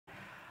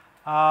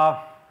Uh,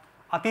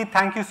 Atit,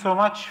 thank you so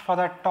much for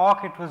that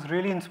talk. It was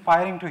really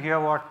inspiring to hear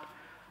what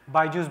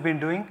Baiju's been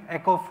doing.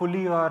 Echo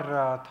fully your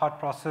thought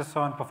process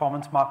on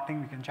performance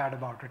marketing. We can chat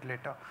about it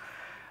later.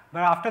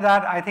 But after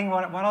that, I think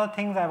one of the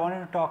things I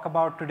wanted to talk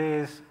about today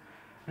is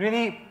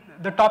really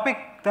the topic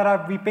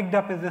that we picked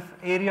up is this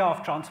area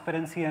of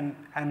transparency and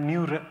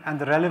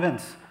the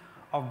relevance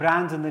of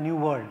brands in the new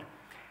world.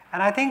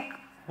 And I think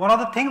one of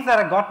the things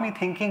that got me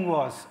thinking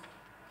was,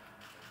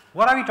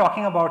 what are we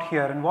talking about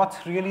here and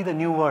what's really the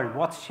new world?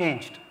 What's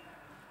changed?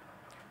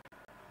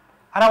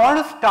 And I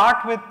want to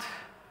start with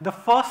the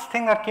first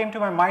thing that came to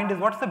my mind is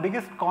what's the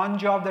biggest con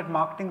job that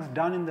marketing's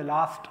done in the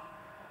last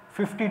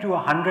 50 to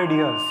 100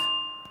 years?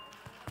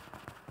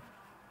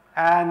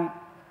 And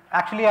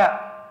actually,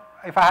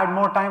 if I had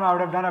more time, I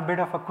would have done a bit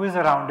of a quiz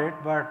around it,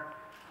 but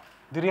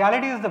the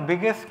reality is the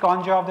biggest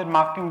con job that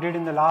marketing did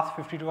in the last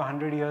 50 to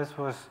 100 years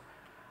was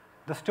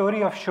the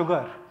story of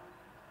sugar.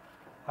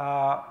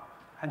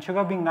 And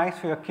sugar being nice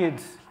for your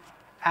kids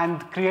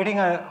and creating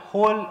a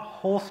whole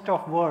host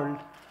of world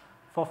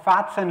for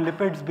fats and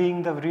lipids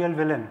being the real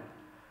villain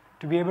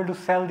to be able to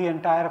sell the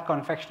entire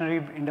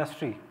confectionery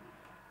industry,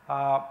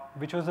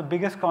 which was the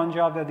biggest con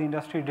job that the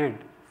industry did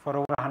for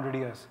over 100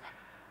 years.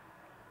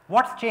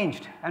 What's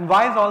changed and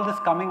why is all this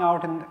coming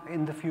out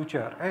in the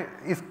future?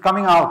 Is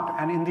coming out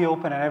and in the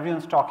open and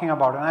everyone's talking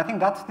about it. And I think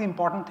that's the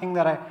important thing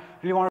that I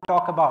really want to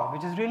talk about,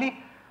 which is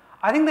really,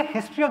 I think the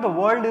history of the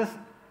world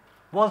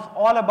was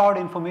all about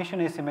information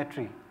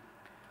asymmetry.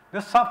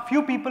 There's some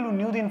few people who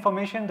knew the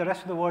information, the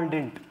rest of the world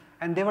didn't.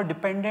 And they were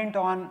dependent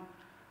on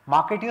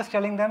marketers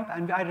telling them.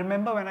 And I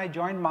remember when I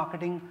joined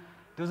marketing,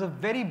 there was a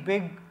very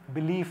big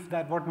belief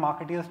that what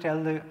marketers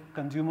tell the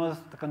consumers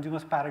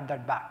parrot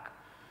that back.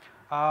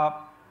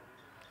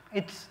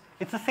 It's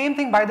the same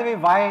thing, by the way,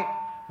 why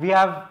we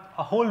have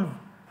a whole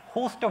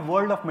host of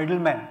world of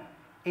middlemen,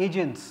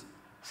 agents,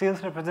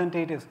 sales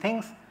representatives,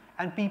 things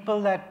and people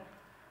that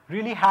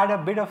really had a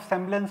bit of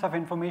semblance of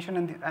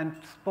information and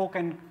spoke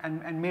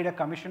and made a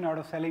commission out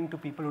of selling to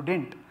people who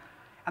didn't.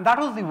 And that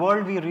was the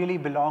world we really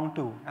belonged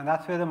to, and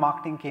that's where the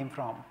marketing came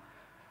from.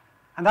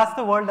 And that's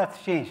the world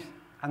that's changed.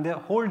 And the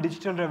whole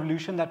digital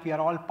revolution that we are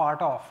all part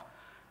of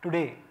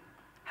today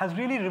has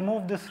really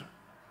removed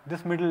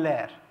this middle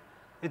layer.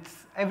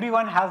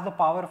 Everyone has the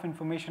power of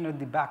information at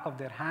the back of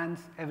their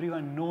hands.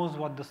 Everyone knows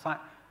what the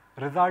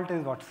result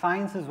is, what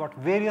science is, what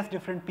various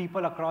different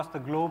people across the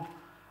globe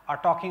are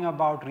talking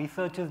about,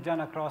 research is done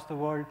across the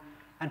world,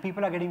 and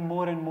people are getting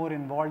more and more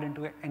involved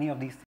into any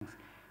of these things.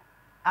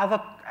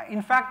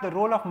 In fact, the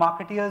role of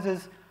marketeers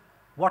is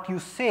what you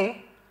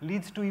say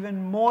leads to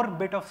even more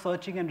bit of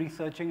searching and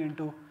researching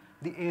into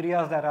the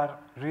areas that are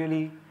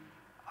really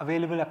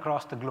available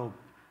across the globe.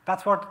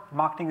 That's what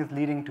marketing is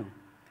leading to.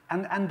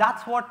 And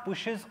that's what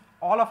pushes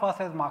all of us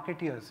as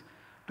marketeers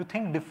to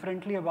think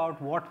differently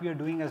about what we are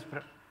doing as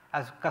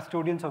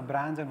custodians of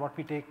brands and what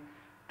we take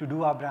to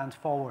do our brands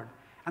forward.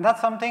 And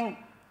that's something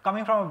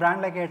coming from a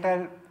brand like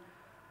Airtel,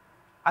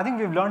 I think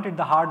we've learned it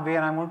the hard way,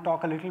 and I'm going to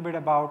talk a little bit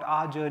about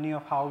our journey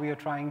of how we are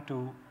trying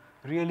to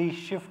really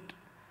shift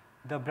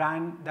the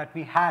brand that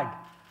we had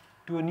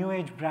to a new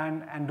age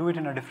brand and do it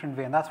in a different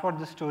way. And that's what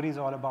this story is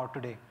all about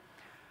today.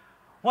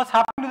 What's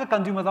happening to the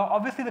consumers?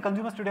 Obviously, the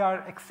consumers today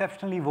are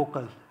exceptionally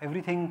vocal.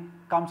 Everything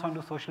comes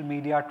onto social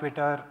media,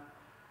 Twitter,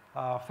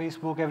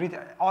 Facebook, everything,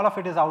 all of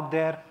it is out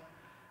there.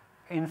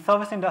 In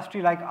service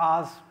industry like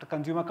ours, the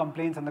consumer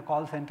complaints and the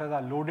call centers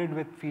are loaded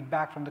with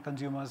feedback from the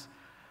consumers.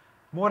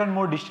 More and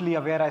more digitally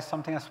aware, as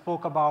something I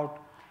spoke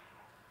about.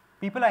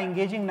 People are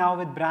engaging now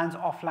with brands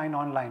offline,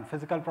 online,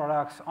 physical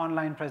products,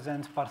 online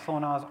presence,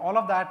 personas, all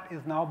of that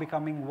is now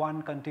becoming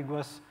one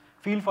contiguous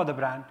field for the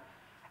brand.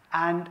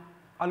 And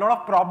a lot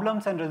of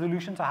problems and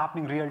resolutions are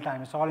happening real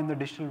time. It's all in the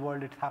digital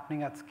world, it's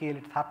happening at scale,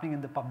 it's happening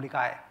in the public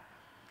eye.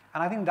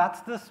 And I think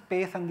that's the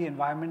space and the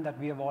environment that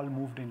we have all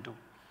moved into.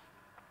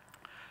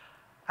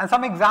 And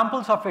some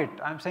examples of it,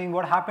 I'm saying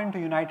what happened to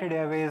United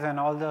Airways and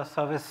all the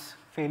service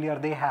failure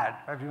they had.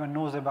 Everyone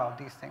knows about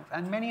these things.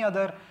 And many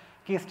other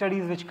case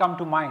studies which come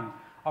to mind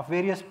of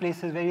various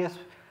places, various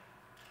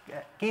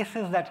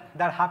cases that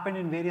happened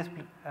in various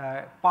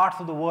parts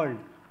of the world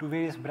to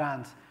various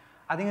brands.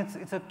 I think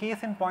it's a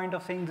case in point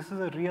of saying this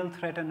is a real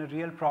threat and a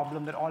real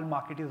problem that all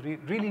marketers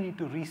really need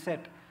to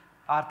reset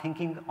our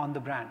thinking on the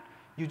brand.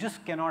 You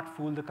just cannot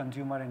fool the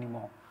consumer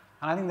anymore.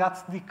 And I think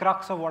that's the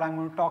crux of what I'm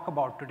going to talk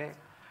about today.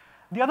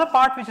 The other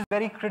part which is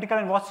very critical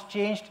and what's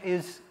changed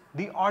is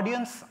the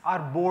audience are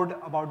bored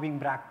about being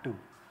bragged to.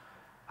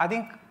 I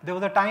think there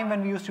was a time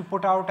when we used to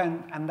put out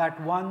and that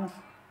once,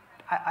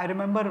 I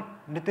remember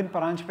Nitin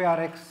Paranjpe,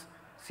 our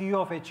ex-CEO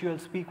of HUL,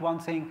 speak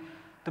once saying,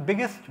 the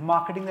biggest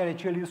marketing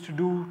that HUL used to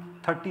do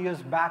 30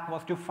 years back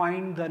was to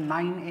find the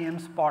 9 AM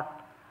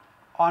spot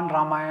on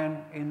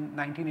Ramayan in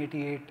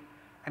 1988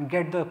 and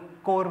get the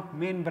core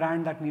main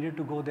brand that needed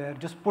to go there.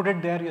 Just put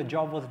it there, your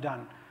job was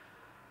done.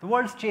 The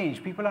world's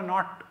changed. People are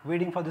not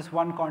waiting for this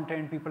one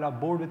content. People are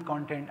bored with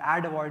content.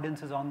 Ad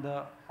avoidance is on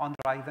the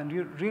rise. And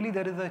really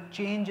there is a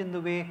change in the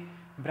way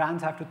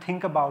brands have to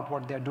think about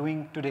what they're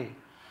doing today.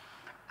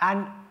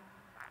 And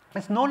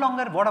It's no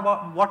longer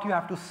what you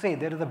have to say.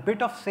 There is a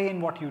bit of say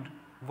in what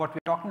we're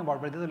talking about,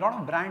 but there's a lot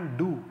of brand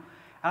do.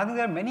 And I think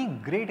there are many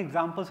great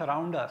examples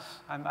around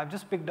us. I've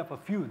just picked up a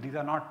few. These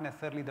are not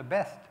necessarily the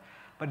best,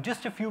 but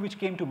just a few which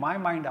came to my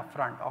mind up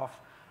front of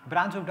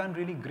brands who've done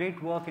really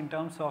great work in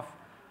terms of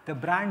the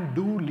brand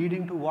do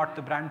leading to what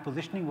the brand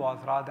positioning was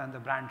rather than the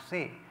brand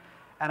say.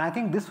 And I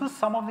think this was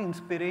some of the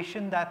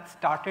inspiration that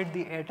started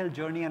the Airtel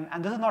journey.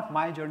 And this is not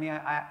my journey.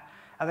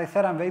 As I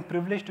said, I'm very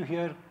privileged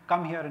to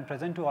come here and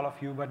present to all of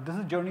you, but this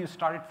is a journey that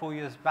started 4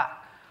 years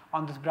back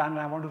on this brand, and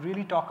I want to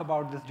really talk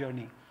about this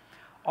journey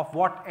of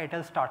what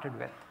Airtel started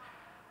with.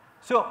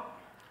 So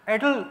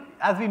Airtel,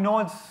 as we know,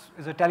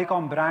 is a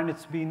telecom brand.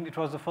 It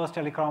was the first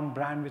telecom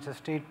brand which has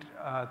stayed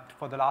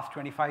for the last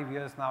 25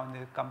 years now in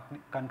the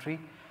country,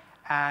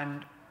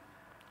 and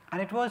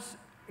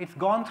it's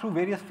gone through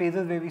various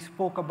phases where we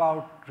spoke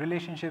about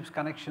relationships,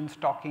 connections,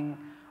 talking.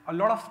 A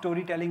lot of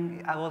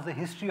storytelling was the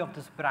history of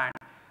this brand.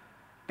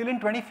 Till in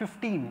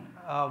 2015,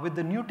 with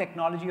the new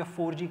technology of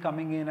 4G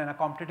coming in and a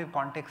competitive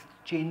context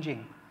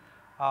changing,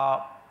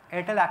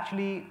 Airtel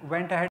actually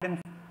went ahead and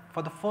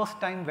for the first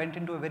time went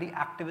into a very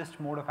activist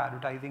mode of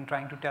advertising,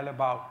 trying to tell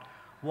about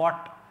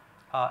what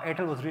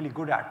Airtel was really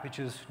good at, which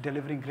is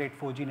delivering great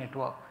 4G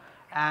network.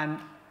 And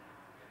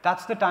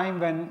that's the time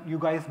when you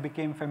guys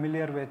became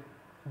familiar with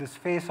this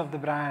face of the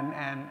brand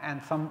and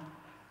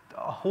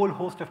a whole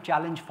host of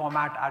challenge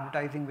format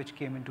advertising which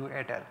came into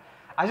Airtel.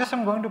 I just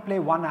am going to play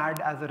one ad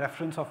as a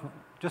reference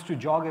just to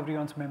jog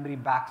everyone's memory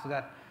back so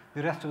that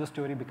the rest of the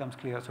story becomes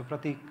clear. So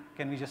Pratik,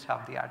 can we just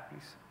have the ad,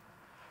 please?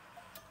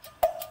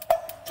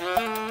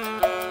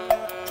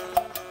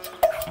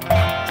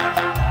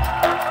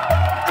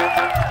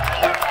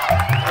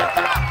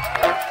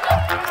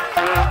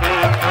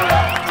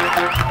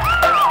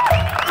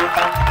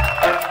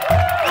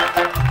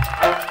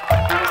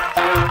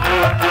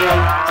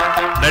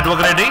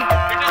 Network ready? It is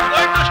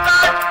going to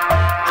start.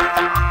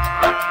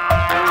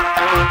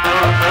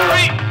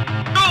 3,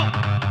 2,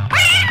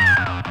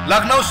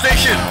 Lucknow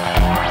station.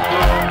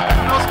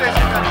 Lucknow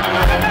station.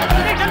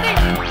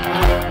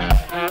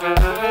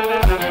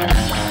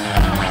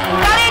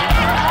 Got it!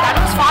 That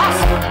was fast.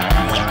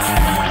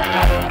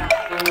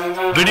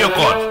 Video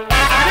call.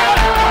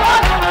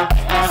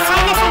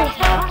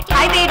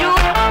 Hi Teju,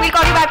 we'll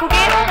call you back,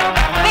 okay?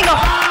 Bingo!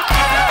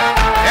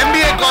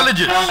 MBA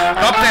colleges.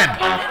 Top 10.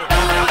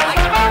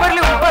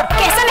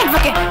 कैसा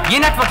network है? ये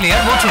network ले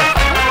यार, वो छोड़।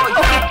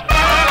 Okay.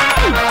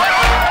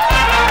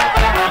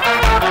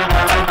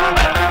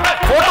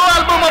 Photo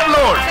album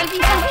upload.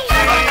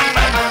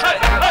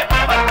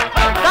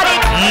 Got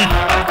it.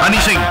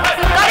 Honey Singh.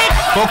 Got it.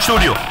 Coke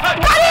Studio.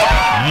 Got it.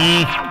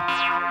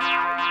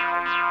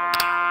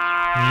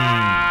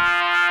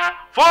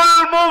 Full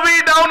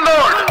movie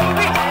download.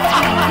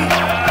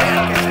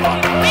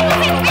 Wait,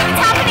 it's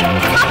happening.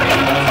 It's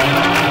happening.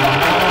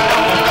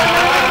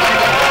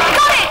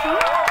 Got it.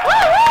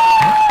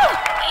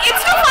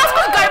 It's too fast,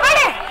 कुछ गड़बड़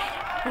है।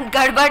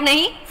 गड़बड़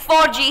नहीं,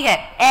 4G है।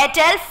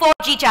 Airtel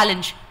 4G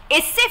challenge.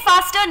 इससे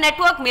faster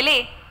network मिले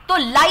तो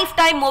life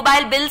time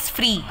mobile bills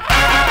free.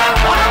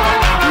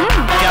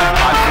 क्या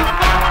बात है?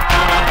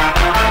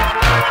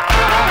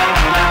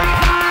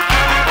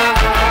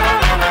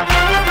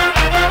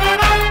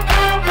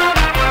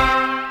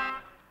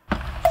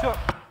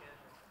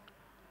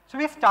 So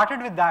we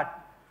started with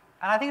that,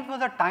 and I think it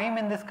was a time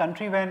in this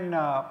country when,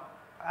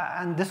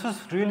 and this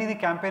was really the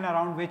campaign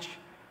around which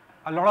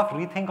a lot of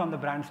rethink on the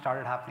brand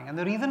started happening. And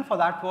the reason for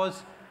that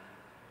was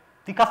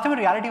the customer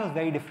reality was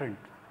very different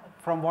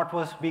from what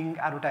was being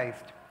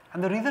advertised.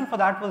 And the reason for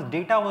that was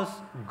data was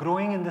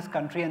growing in this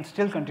country and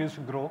still continues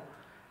to grow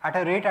at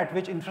a rate at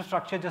which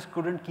infrastructure just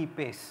couldn't keep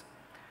pace.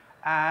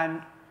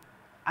 And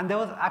there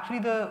was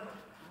actually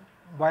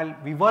while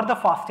we were the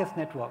fastest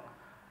network,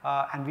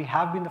 and we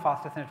have been the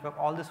fastest network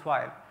all this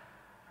while,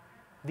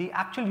 the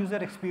actual user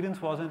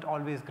experience wasn't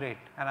always great,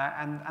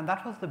 and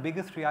that was the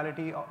biggest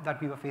reality that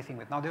we were facing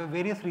with. Now there were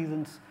various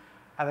reasons.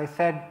 As I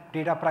said,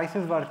 data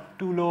prices were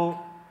too low,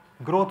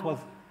 growth was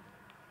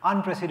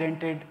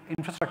unprecedented,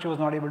 infrastructure was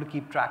not able to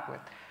keep track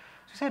with.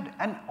 So he said,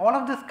 and all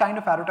of this kind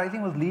of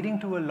advertising was leading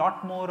to a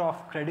lot more of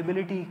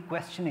credibility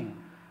questioning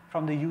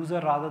from the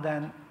user rather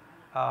than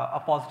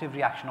a positive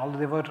reaction, although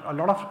there were a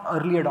lot of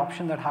early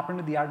adoption that happened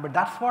with the ad, but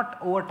that's what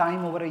over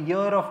time, over a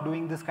year of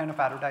doing this kind of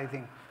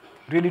advertising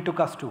really took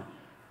us to.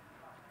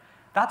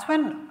 That's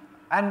when,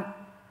 and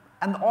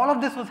all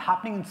of this was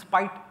happening in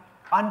spite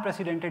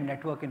unprecedented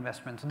network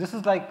investment. So this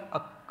is like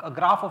a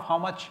graph of how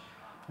much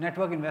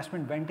network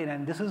investment went in,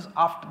 and this is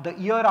after the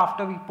year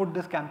after we put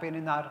this campaign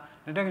in, our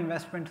network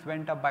investments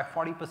went up by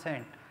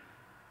 40%.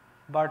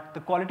 But the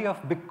quality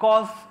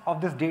because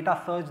of this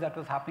data surge that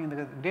was happening,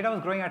 the data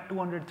was growing at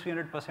 200,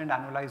 300%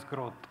 annualized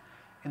growth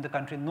in the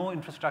country. No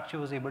infrastructure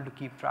was able to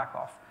keep track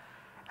of.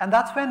 And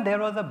that's when there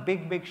was a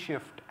big, big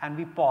shift, and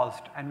we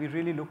paused and we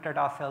really looked at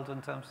ourselves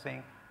in terms of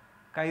saying,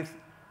 guys,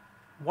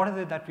 what is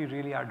it that we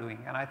really are doing?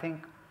 And I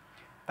think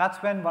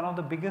that's when one of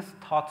the biggest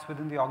thoughts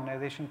within the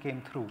organization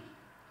came through,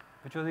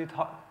 which was the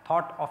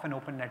thought of an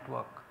open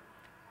network.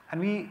 And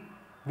we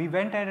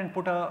went ahead and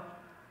put a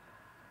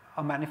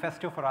a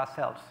manifesto for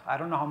ourselves. I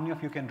don't know how many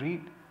of you can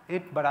read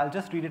it, but I'll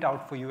just read it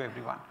out for you,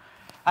 everyone.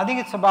 I think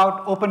it's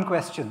about open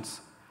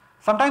questions.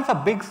 Sometimes a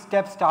big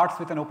step starts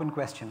with an open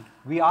question.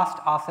 We asked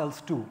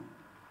ourselves too,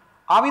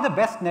 are we the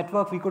best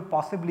network we could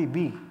possibly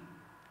be?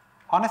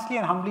 Honestly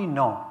and humbly,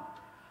 no.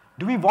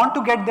 Do we want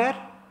to get there?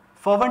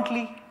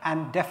 Fervently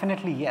and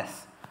definitely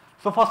yes.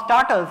 So for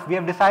starters, we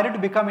have decided to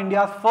become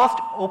India's first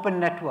open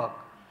network,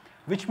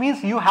 which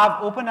means you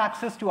have open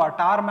access to our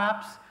tower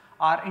maps,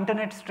 our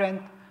internet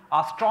strength,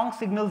 our strong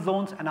signal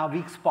zones and our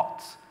weak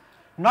spots.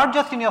 Not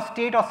just in your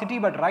state or city,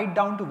 but right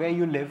down to where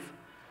you live.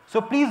 So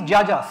please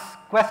judge us,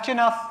 question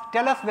us,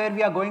 tell us where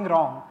we are going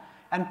wrong,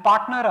 and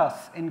partner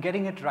us in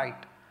getting it right.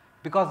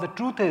 Because the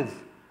truth is,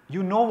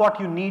 you know what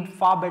you need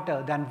far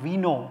better than we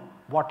know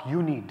what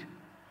you need.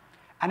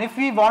 And if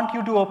we want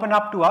you to open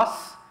up to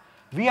us,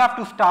 we have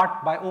to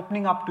start by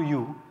opening up to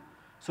you.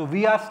 So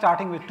we are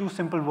starting with two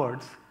simple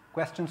words,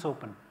 questions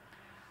open.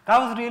 That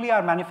was really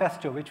our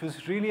manifesto, which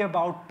was really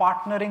about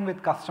partnering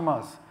with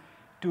customers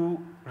to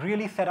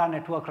really set our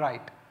network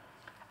right.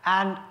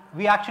 And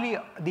we actually,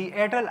 the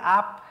Airtel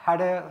app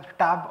had a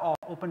tab of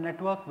open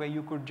network where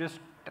you could just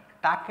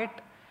tag it,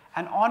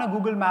 and on a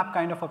Google map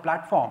kind of a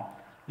platform,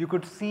 you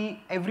could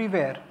see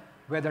everywhere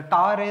where the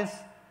tower is,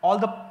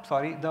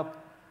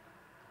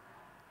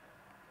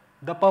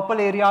 the purple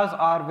areas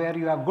are where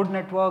you have good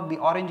network, the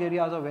orange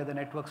areas are where the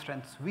network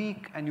strength is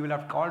weak and you will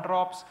have call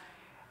drops.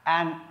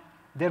 And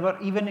there were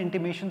even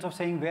intimations of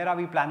saying, where are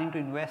we planning to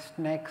invest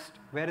next?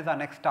 Where is our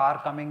next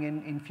tower coming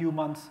in few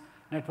months?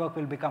 Network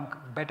will become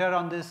better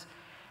on this.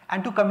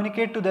 And to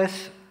communicate to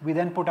this, we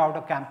then put out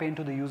a campaign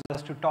to the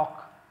users to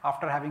talk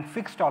after having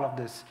fixed all of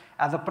this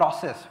as a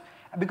process.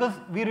 Because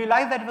we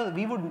realized that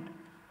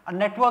a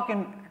network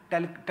in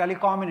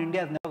telecom in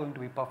India is never going to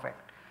be perfect.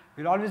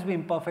 We'll always be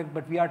imperfect,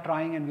 but we are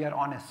trying and we are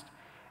honest.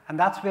 And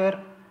that's where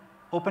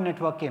open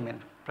network came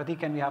in. Pratik,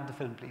 can we have the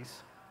film,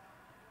 please?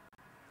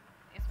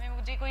 इसमें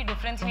मुझे कोई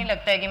difference नहीं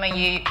लगता है कि मैं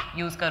ये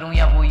use करूं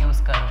या वो यूज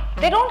करूं.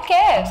 They don't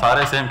care.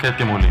 सारे सेम खेत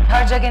के मूली.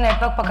 हर जगह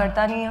नेटवर्क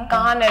पकड़ता नहीं है.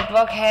 कहाँ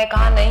नेटवर्क है,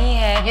 कहाँ नहीं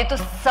है, ये तो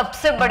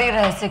सबसे बड़ी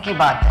रहस्य की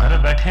बात है. अरे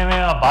बैठे हुए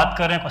आप बात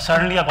कर रहे हैं,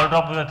 सडनली कॉल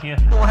ड्रॉप हो जाती है.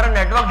 तुम्हारा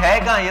नेटवर्क है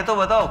कहाँ, ये तो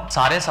बताओ.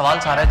 सारे सवाल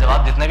सारे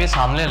जवाब जितने भी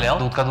सामने ले आओ,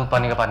 दूध का दूध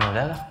पानी का पानी हो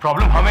जाएगा.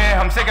 प्रॉब्लम हमें,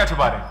 हमसे क्या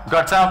छुपा रहे हैं?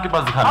 गट्स है आपके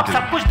पास दिखाने आप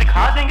सब कुछ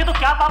दिखा देंगे तो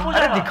क्या पाप हो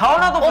जाएगा? अरे दिखाओ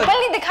ना तो.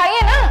 ओपनली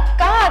दिखाइए ना.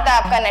 कहाँ आता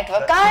है आपका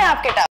नेटवर्क, कहाँ है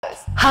आपके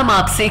टावर्स? हम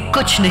आपसे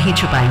कुछ नहीं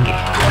छुपाएंगे.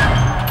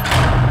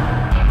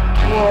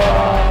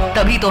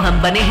 तभी तो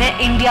हम बने हैं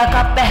इंडिया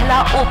का पहला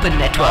open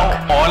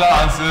network. All our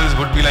answers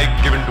would be like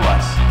given to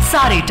us.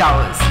 सारे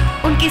टावर्स,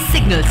 उनकी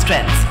सिग्नल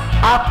स्ट्रेंथ्स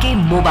आपके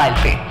मोबाइल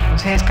पे.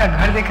 मुझे इसका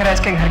घर दिख रहा है,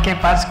 इसके घर के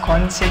पास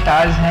कौन से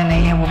टावर्स हैं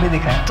नहीं है वो भी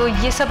दिखा है. तो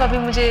ये सब अभी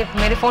मुझे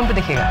मेरे फोन पे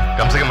दिखेगा.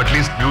 कम से कम at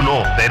least you know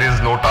there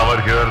is no tower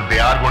here. They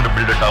are going to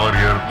build a tower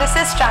here. This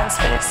is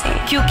transparency.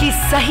 क्योंकि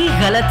सही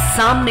गलत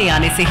सामने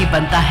आने से ही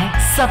बनता है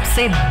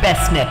सबसे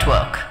best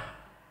network.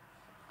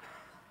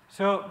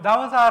 So that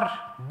was our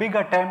big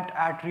attempt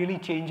at really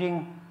changing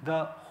the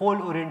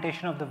whole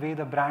orientation of the way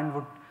the brand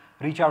would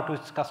reach out to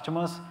its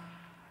customers.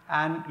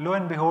 And lo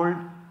and behold,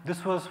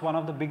 this was one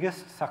of the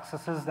biggest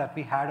successes that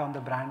we had on the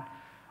brand.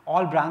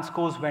 All brand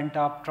scores went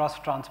up,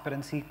 trust,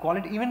 transparency,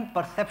 quality, even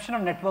perception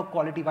of network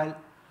quality, while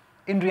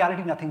in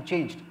reality nothing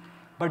changed.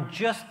 But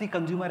just the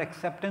consumer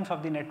acceptance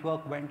of the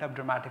network went up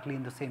dramatically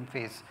in the same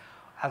phase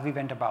as we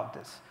went about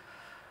this.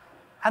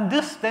 And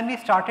this, then we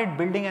started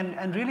building,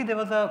 and really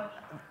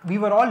we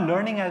were all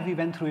learning as we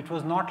went through. It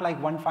was not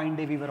like one fine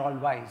day we were all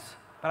wise.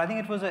 But I think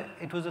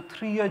it was a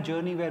 3-year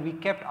journey where we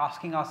kept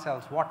asking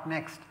ourselves, what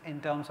next in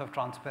terms of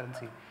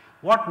transparency?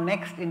 What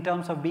next in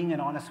terms of being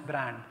an honest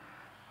brand?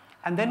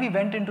 And then we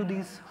went into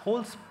this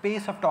whole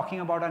space of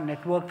talking about our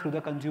network through the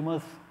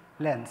consumer's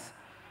lens,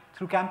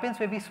 through campaigns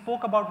where we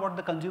spoke about what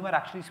the consumer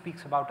actually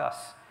speaks about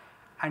us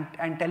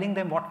and telling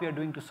them what we are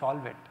doing to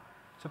solve it.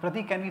 So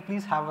Pratik, can we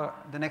please have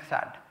the next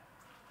ad?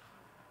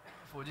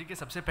 4G के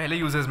सबसे पहले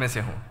users में से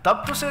हूँ.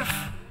 तब तो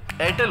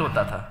सिर्फ Airtel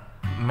होता था.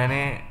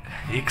 मैंने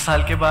 1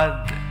 साल के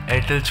बाद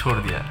एयरटेल छोड़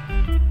दिया.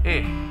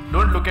 ए,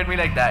 don't look at me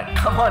like that.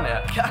 Come on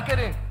यार, क्या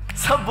करें?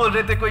 सब बोल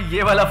रहे थे कोई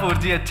ये वाला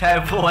 4G अच्छा है,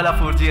 वो वाला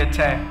 4G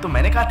अच्छा है. तो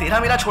मैंने कहा तेरा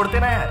मेरा छोड़ते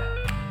ना यार.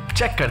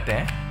 चेक करते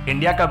हैं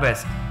इंडिया का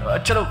बेस्ट,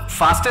 चलो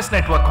फास्टेस्ट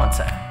नेटवर्क कौन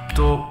सा है.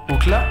 तो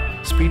उखला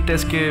स्पीड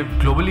टेस्ट के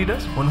ग्लोबल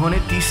लीडर्स, उन्होंने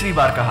तीसरी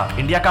बार कहा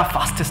इंडिया का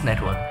फास्टेस्ट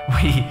नेटवर्क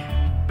वही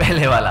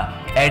पहले वाला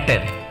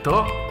एयरटेल.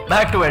 तो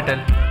बैक टू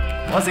एयरटेल.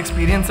 बस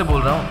एक्सपीरियंस से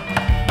बोल रहा हूँ.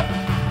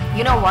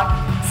 You know what?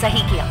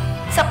 सही किया.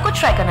 सब कुछ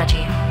ट्राई करना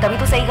चाहिए, तभी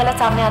तो सही गलत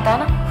सामने आता है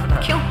ना.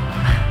 क्यों?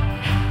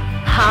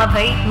 हाँ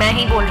भाई, मैं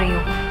ही बोल रही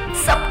हूँ.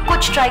 सब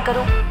कुछ ट्राई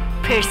करो,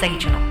 फिर सही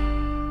चुनो.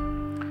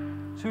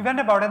 So we went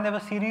about, and there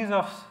were a series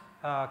of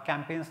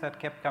campaigns that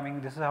kept coming.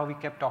 This is how we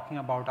kept talking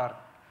about our,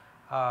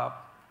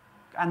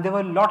 and there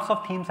were lots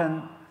of themes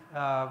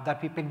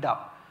that we picked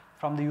up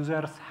from the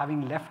users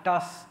having left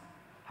us,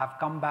 have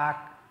come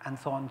back, and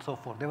so on and so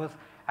forth. There was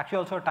actually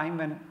also a time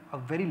when a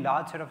very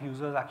large set of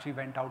users actually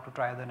went out to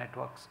try other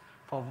networks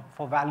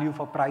for value,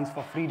 for price,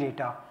 for free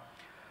data.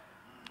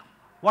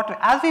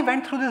 As we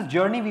went through this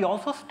journey, we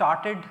also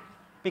started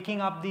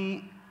picking up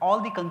all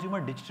the consumer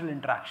digital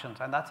interactions,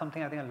 and that's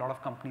something I think a lot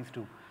of companies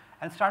do,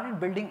 and started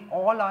building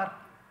all our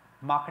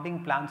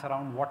marketing plans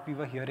around what we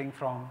were hearing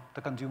from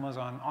the consumers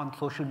on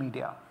social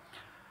media.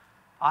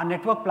 Our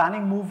network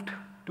planning moved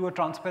to a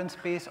transparent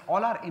space.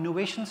 All our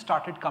innovations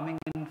started coming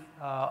in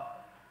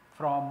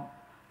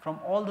from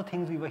all the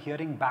things we were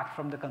hearing back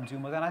from the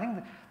consumers, and I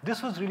think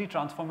this was really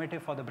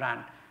transformative for the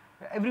brand.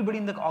 Everybody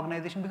in the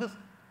organization, because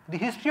the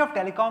history of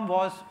telecom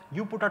was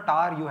you put a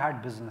tower, you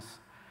had business,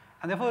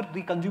 and therefore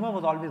the consumer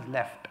was always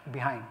left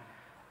behind.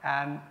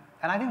 And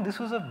I think this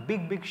was a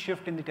big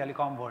shift in the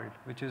telecom world,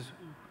 which is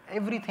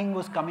everything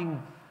was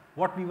coming,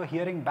 what we were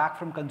hearing back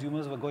from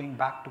consumers were going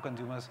back to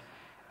consumers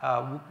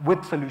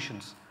with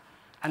solutions.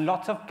 And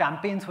lots of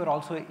campaigns were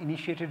also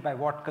initiated by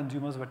what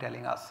consumers were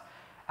telling us.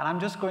 And I'm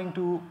just going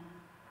to,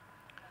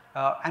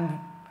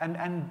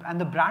 and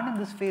the brand in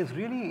this phase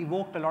really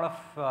evoked a lot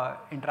of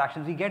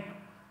interactions. We get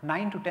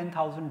 9,000 to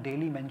 10,000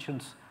 daily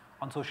mentions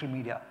on social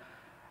media.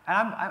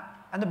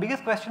 And the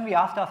biggest question we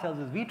asked ourselves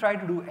is, we try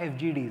to do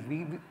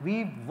FGDs.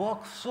 We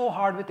work so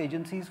hard with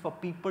agencies for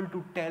people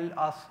to tell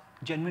us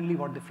genuinely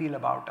what they feel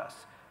about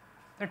us.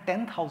 There are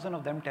 10,000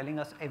 of them telling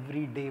us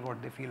every day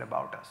what they feel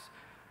about us,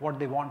 what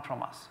they want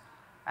from us.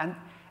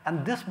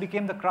 And this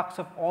became the crux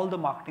of all the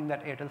marketing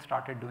that Airtel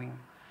started doing.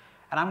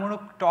 And I'm going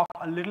to talk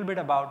a little bit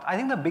about, I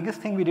think the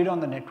biggest thing we did on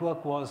the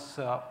network was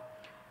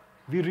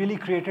we really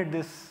created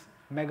this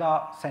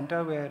mega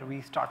center where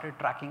we started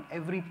tracking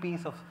every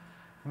piece of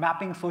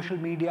mapping social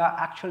media,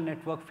 actual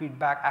network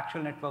feedback,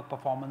 actual network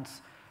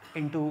performance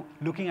into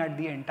looking at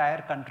the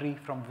entire country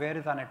from where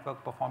is our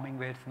network performing,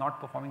 where it's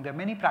not performing. There are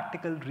many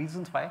practical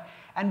reasons why.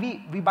 And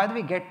we by the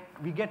way,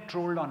 we get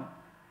trolled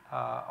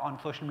on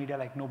social media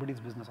like nobody's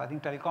business. I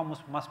think telecom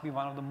must be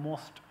one of the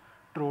most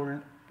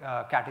trolled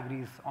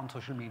categories on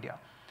social media.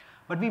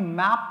 But we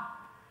map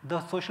the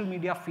social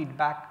media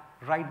feedback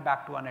right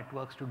back to our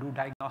networks to do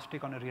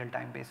diagnostic on a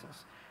real-time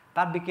basis.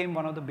 That became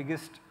one of the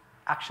biggest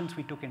actions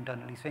we took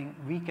internally, saying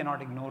we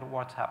cannot ignore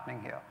what's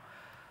happening here.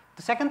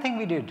 The second thing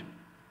we did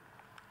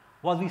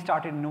was we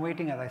started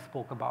innovating, as I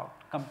spoke about,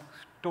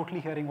 totally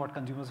hearing what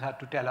consumers had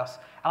to tell us.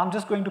 And I'm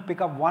just going to pick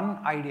up one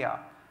idea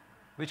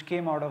which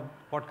came out of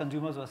what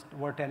consumers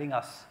were telling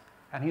us.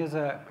 And here's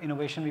an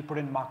innovation we put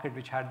in market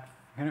which had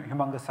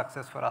humongous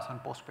success for us on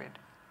postpaid.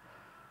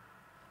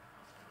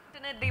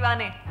 Internet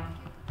दीवाने,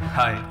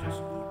 हाय।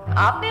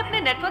 आपने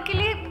अपने network के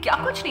लिए क्या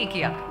कुछ नहीं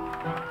किया?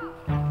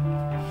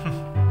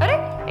 अरे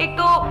एक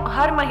तो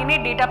हर महीने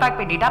डेटा पैक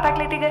पे डेटा पैक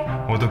लेते गए।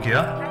 वो तो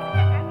किया।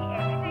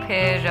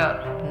 फिर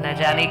न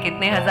जाने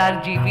कितने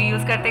हजार जीबी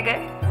यूज करते गए।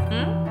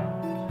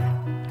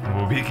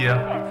 वो भी किया।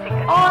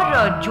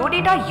 और जो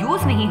डेटा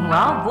यूज नहीं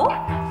हुआ वो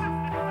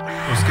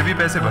उसके भी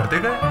पैसे भरते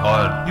गए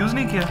और यूज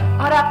नहीं किया।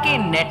 और आपके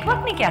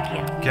नेटवर्क ने क्या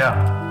किया? क्या?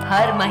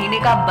 हर महीने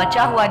का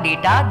बचा हुआ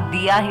डेटा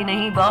दिया ही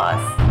नहीं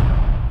बॉस।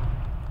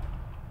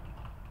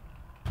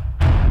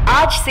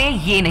 आज से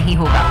ये नहीं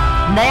होगा।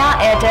 नया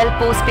एयरटेल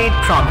पोस्टपेड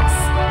प्रॉमिस।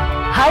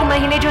 हर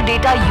महीने जो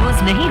डेटा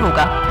यूज नहीं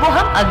होगा वो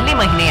हम अगले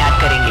महीने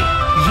ऐड करेंगे।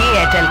 ये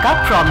एयरटेल का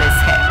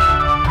प्रॉमिस है।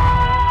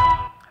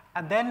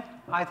 And then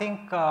I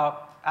think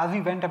as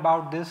we went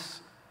about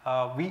this,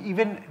 we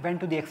even went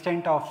to the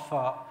extent of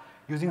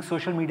using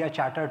social media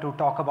chatter to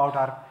talk about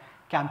our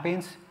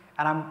campaigns.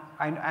 And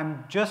I'm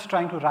just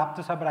trying to wrap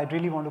this up, but I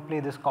really want to play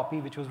this copy,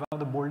 which was one of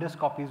the boldest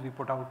copies we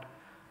put out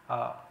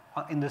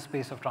in this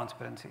space of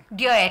transparency.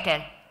 Dear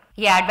Airtel,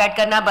 ये advert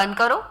करना बंद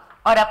करो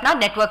और अपना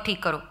network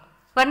ठीक करो,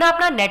 वरना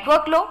अपना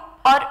नेटवर्क लो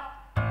और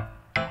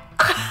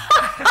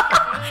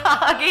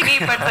आगे नहीं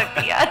बढ़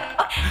सकती यार।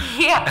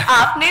 ये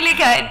आपने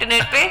लिखा है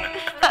इंटरनेट पे।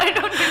 I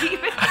don't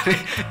believe it. अरे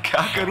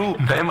क्या करूं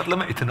मैं, मतलब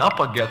मैं इतना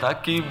पक गया था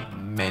कि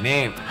मैंने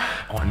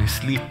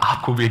ऑनेस्टली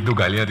आपको भी एक दो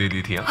गालियां दे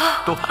दी थी।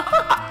 तो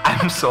आई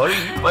एम सॉरी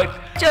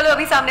बट चलो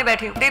अभी सामने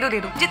बैठे हो, दे दो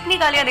जितनी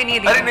गालियां देनी है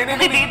दे दो। अरे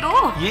नहीं दे दो।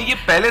 ये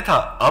पहले था,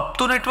 अब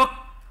तो नेटवर्क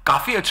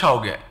काफी अच्छा हो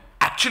गया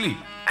एक्चुअली।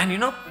 एंड यू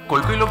नो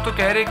कोई लोग तो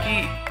कह रहे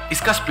कि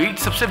इसका स्पीड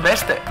सबसे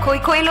बेस्ट है।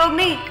 कोई लोग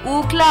नहीं,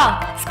 ऊखला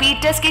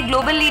स्पीड टेस्ट के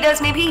ग्लोबल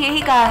लीडर्स ने भी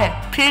यही कहा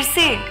है। फिर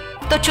से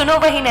तो चुनो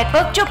वही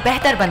नेटवर्क जो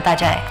बेहतर बनता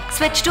जाए।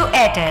 Switch to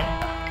Airtel.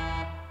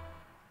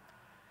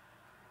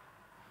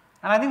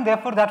 And I think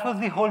therefore that was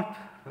the whole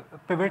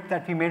pivot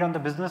that we made on the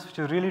business, which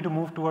is really to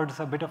move towards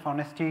a bit of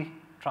honesty,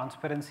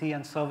 transparency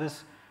and service.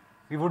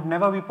 We would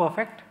never be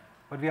perfect,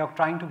 but we are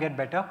trying to get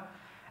better.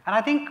 And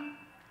I think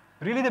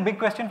really the big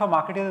question for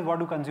marketers is what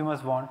do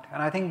consumers want?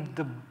 And I think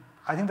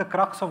the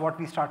crux of what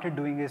we started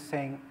doing is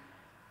saying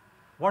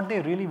what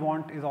they really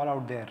want is all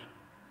out there.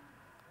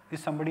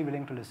 Is somebody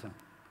willing to listen?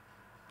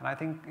 And I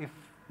think if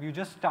you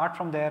just start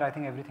from there, I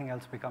think everything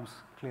else becomes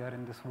clear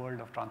in this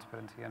world of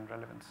transparency and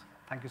relevance.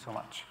 Thank you so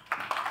much.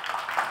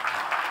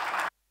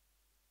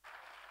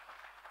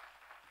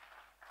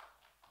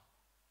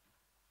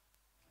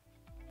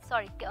 Sorry.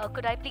 sorry,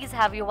 could I please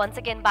have you once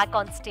again back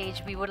on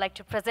stage? We would like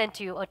to present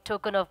you a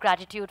token of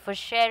gratitude for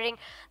sharing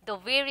the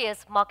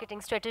various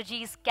marketing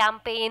strategies,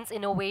 campaigns,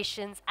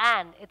 innovations,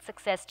 and its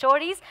success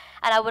stories.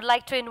 And I would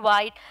like to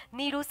invite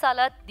Neeru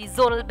Salat, the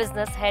zonal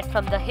business head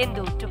from The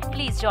Hindu, to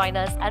please join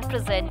us and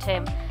present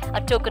him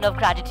a token of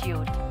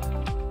gratitude.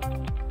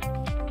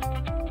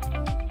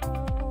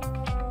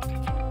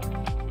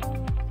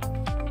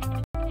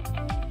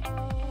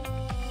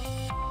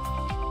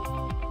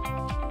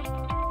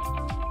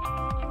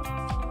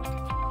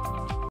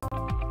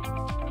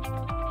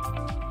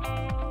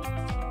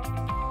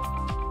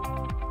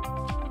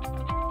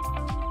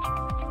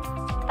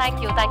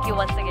 Thank you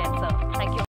once again, sir. Thank you.